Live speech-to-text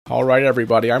All right,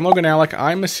 everybody. I'm Logan Alec.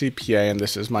 I'm a CPA, and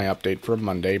this is my update for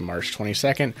Monday, March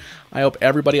 22nd. I hope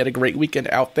everybody had a great weekend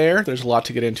out there. There's a lot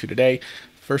to get into today.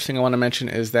 First thing I want to mention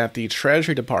is that the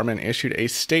Treasury Department issued a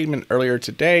statement earlier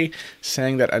today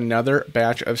saying that another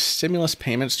batch of stimulus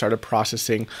payments started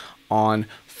processing on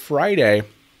Friday.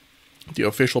 The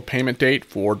official payment date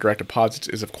for direct deposits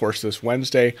is, of course, this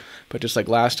Wednesday, but just like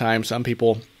last time, some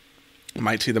people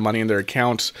might see the money in their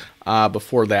accounts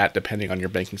before that, depending on your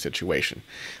banking situation.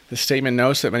 The statement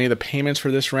notes that many of the payments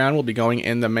for this round will be going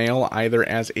in the mail, either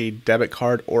as a debit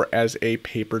card or as a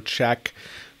paper check.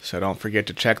 So don't forget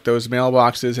to check those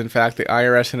mailboxes. In fact, the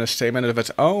IRS, in a statement of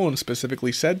its own,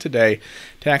 specifically said today,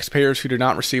 taxpayers who do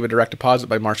not receive a direct deposit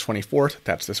by March 24th,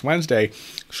 that's this Wednesday,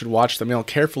 should watch the mail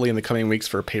carefully in the coming weeks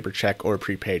for a paper check or a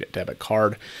prepaid debit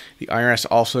card. The IRS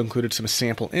also included some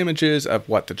sample images of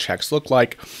what the checks look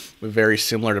like, very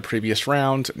similar to previous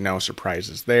rounds. No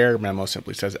surprises there. Memo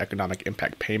simply says economic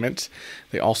impact payments.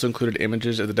 They also included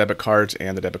images of the debit cards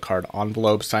and the debit card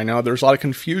envelopes. I know there's a lot of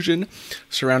confusion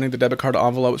surrounding the debit card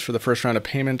envelopes for the first round of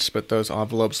payments, but those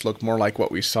envelopes look more like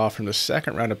what we saw from the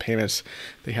second round of payments.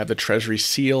 They have the Treasury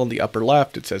seal in the upper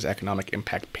left. It says economic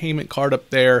impact payment card up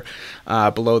there.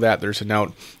 Below that, there's a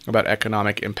note about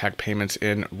economic impact payments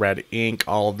in red ink.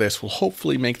 All of this will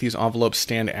hopefully make these envelopes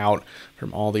stand out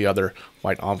from all the other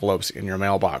white envelopes in your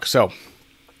mailbox. So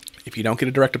if you don't get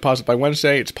a direct deposit by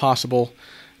Wednesday, it's possible,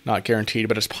 not guaranteed,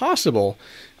 but it's possible,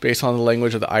 based on the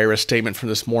language of the IRS statement from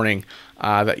this morning,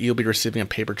 that you'll be receiving a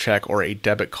paper check or a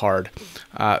debit card.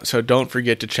 So don't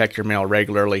forget to check your mail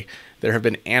regularly. There have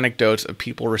been anecdotes of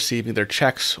people receiving their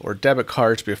checks or debit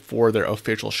cards before their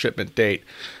official shipment date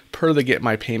per the Get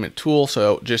My Payment tool.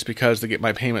 So just because the Get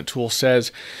My Payment tool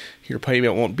says your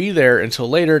payment won't be there until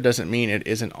later doesn't mean it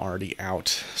isn't already out.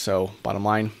 So bottom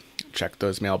line, check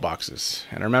those mailboxes.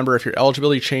 And remember, if your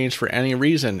eligibility changed for any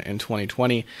reason in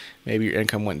 2020, maybe your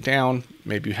income went down,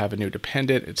 maybe you have a new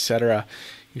dependent, etc.,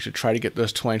 you should try to get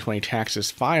those 2020 taxes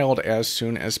filed as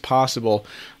soon as possible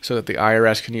so that the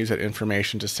IRS can use that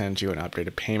information to send you an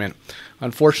updated payment.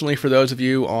 Unfortunately, for those of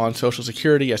you on Social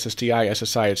Security, SSDI,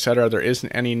 SSI, etc., there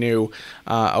isn't any new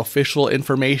official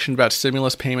information about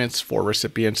stimulus payments for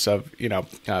recipients of,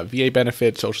 VA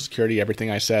benefits, Social Security,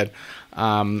 everything I said.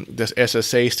 This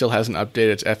SSA still hasn't updated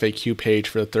its FAQ page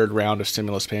for the third round of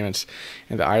stimulus payments,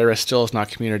 and the IRS still has not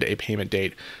communicated a payment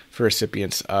date for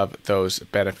recipients of those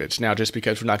benefits. Now, just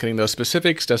because we're not getting those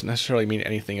specifics doesn't necessarily mean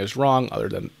anything is wrong, other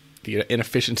than the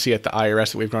inefficiency at the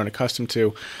IRS that we've grown accustomed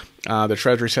to. The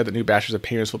Treasury said that new batches of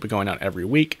payments will be going out every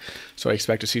week, so I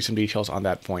expect to see some details on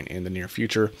that point in the near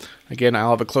future. Again, I'll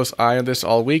have a close eye on this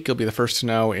all week. You'll be the first to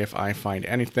know if I find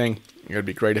anything. It would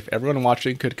be great if everyone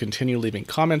watching could continue leaving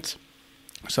comments,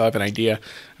 so I have an idea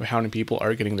of how many people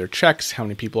are getting their checks, how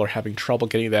many people are having trouble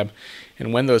getting them,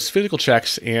 and when those physical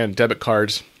checks and debit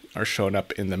cards are showing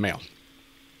up in the mail.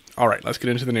 All right, let's get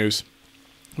into the news.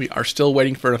 We are still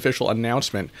waiting for an official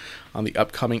announcement on the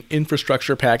upcoming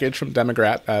infrastructure package from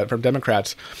Democrats.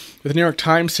 The New York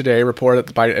Times today reported that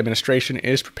the Biden administration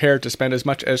is prepared to spend as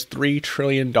much as $3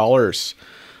 trillion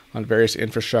on various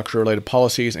infrastructure-related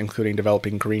policies, including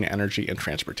developing green energy and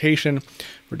transportation,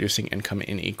 reducing income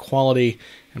inequality,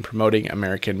 and promoting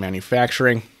American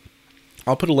manufacturing.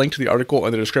 I'll put a link to the article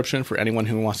in the description for anyone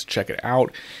who wants to check it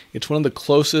out. It's one of the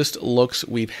closest looks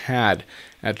we've had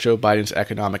at Joe Biden's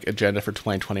economic agenda for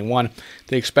 2021.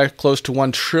 They expect close to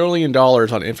 $1 trillion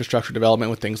on infrastructure development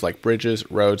with things like bridges,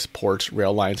 roads, ports,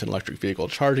 rail lines, and electric vehicle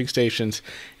charging stations.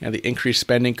 And the increased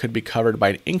spending could be covered by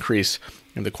an increase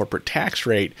in the corporate tax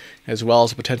rate, as well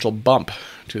as a potential bump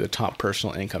to the top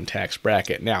personal income tax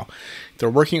bracket. Now,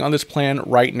 they're working on this plan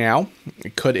right now.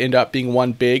 It could end up being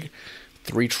one big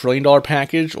 $3 trillion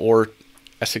package or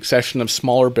a succession of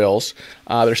smaller bills.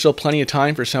 There's still plenty of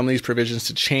time for some of these provisions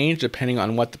to change depending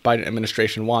on what the Biden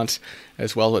administration wants,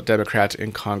 as well as what Democrats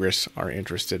in Congress are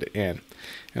interested in.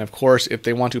 And of course, if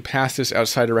they want to pass this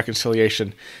outside of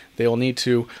reconciliation, they will need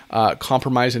to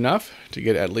compromise enough to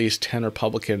get at least 10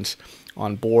 Republicans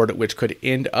on board, which could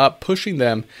end up pushing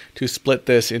them to split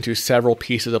this into several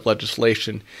pieces of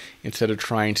legislation instead of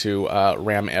trying to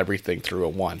ram everything through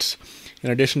at once. In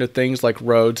addition to things like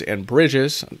roads and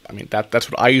bridges,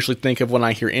 that's what I usually think of when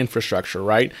I hear infrastructure,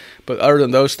 right? But other than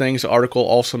those things, the article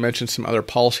also mentions some other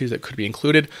policies that could be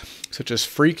included, such as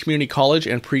free community college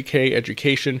and pre-K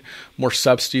education, more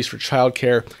subsidies for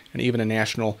childcare, and even a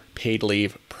national paid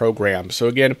leave program. So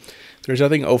again, there's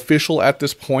nothing official at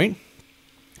this point.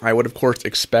 I would, of course,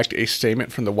 expect a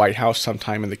statement from the White House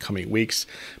sometime in the coming weeks,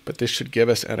 but this should give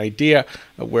us an idea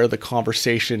of where the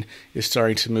conversation is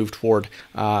starting to move toward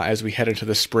as we head into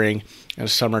the spring and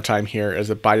summertime here, as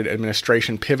the Biden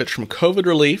administration pivots from COVID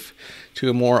relief to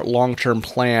a more long-term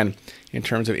plan in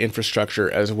terms of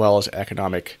infrastructure as well as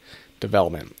economic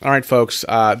development. All right, folks,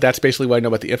 that's basically what I know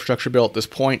about the infrastructure bill at this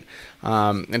point.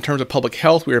 In terms of public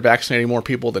health, we are vaccinating more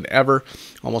people than ever,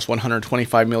 almost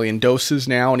 125 million doses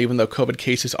now. And even though COVID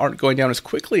cases aren't going down as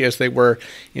quickly as they were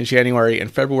in January and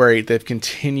February, they've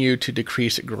continued to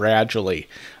decrease gradually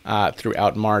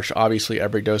throughout March. Obviously,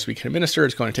 every dose we can administer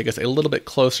is going to take us a little bit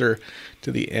closer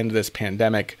to the end of this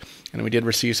pandemic. And we did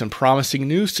receive some promising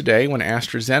news today when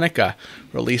AstraZeneca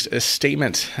released a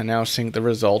statement announcing the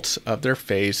results of their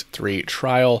phase 3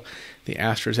 trial. The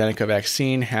AstraZeneca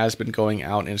vaccine has been going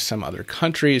out in some other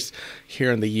countries.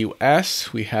 Here in the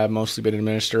U.S., we have mostly been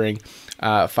administering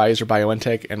Pfizer,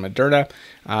 BioNTech, and Moderna,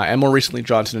 and more recently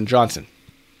Johnson & Johnson.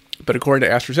 But according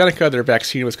to AstraZeneca, their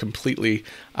vaccine was completely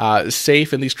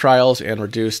safe in these trials and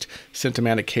reduced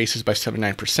symptomatic cases by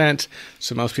 79%.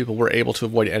 So most people were able to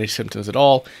avoid any symptoms at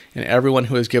all. And everyone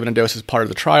who was given a dose as part of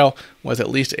the trial was at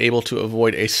least able to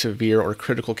avoid a severe or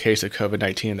critical case of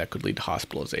COVID-19 that could lead to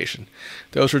hospitalization.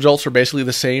 Those results were basically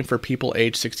the same for people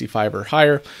age 65 or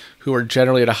higher, who are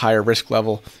generally at a higher risk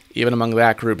level. Even among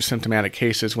that group, symptomatic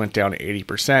cases went down to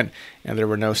 80%, and there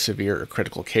were no severe or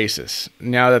critical cases.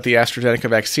 Now that the AstraZeneca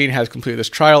vaccine has completed this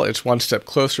trial, it's one step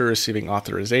closer to receiving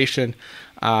authorization.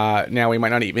 Now, we might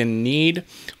not even need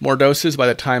more doses by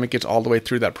the time it gets all the way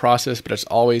through that process, but it's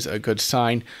always a good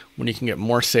sign when you can get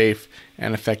more safe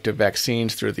and effective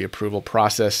vaccines through the approval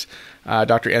process.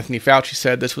 Dr. Anthony Fauci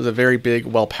said this was a very big,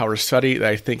 well-powered study that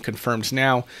I think confirms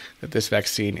now that this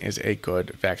vaccine is a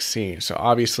good vaccine. So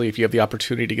obviously, if you have the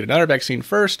opportunity to get another vaccine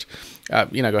first, go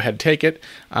ahead and take it.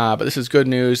 But this is good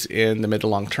news in the mid to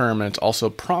long term, and it's also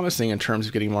promising in terms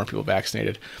of getting more people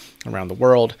vaccinated around the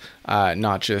world,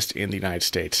 not just in the United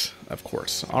States, of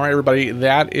course. All right, everybody,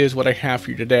 that is what I have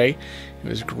for you today. It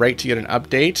was great to get an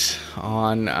update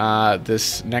on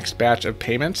this next batch of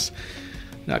payments.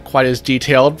 Not quite as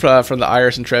detailed from the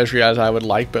IRS and Treasury as I would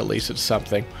like, but at least it's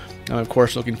something. I'm, of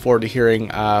course, looking forward to hearing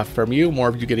from you, more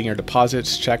of you getting your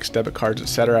deposits, checks, debit cards,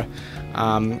 etc.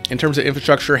 In terms of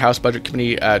infrastructure, House Budget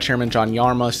Committee Chairman John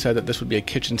Yarma said that this would be a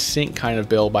kitchen sink kind of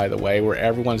bill, by the way, where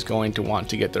everyone's going to want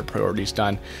to get their priorities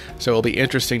done. So it'll be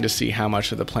interesting to see how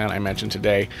much of the plan I mentioned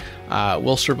today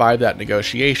will survive that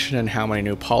negotiation and how many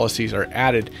new policies are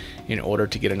added in order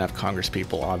to get enough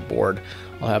Congresspeople on board.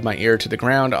 I'll have my ear to the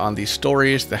ground on these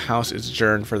stories. The House is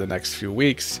adjourned for the next few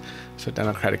weeks, so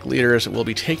Democratic leaders will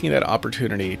be taking that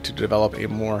opportunity to develop a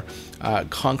more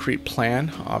concrete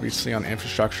plan, obviously on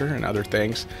infrastructure and other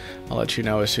things. I'll let you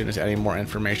know as soon as any more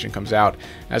information comes out.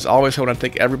 As always, I want to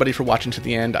thank everybody for watching to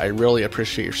the end. I really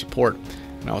appreciate your support,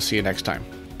 and I'll see you next time.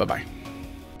 Bye-bye.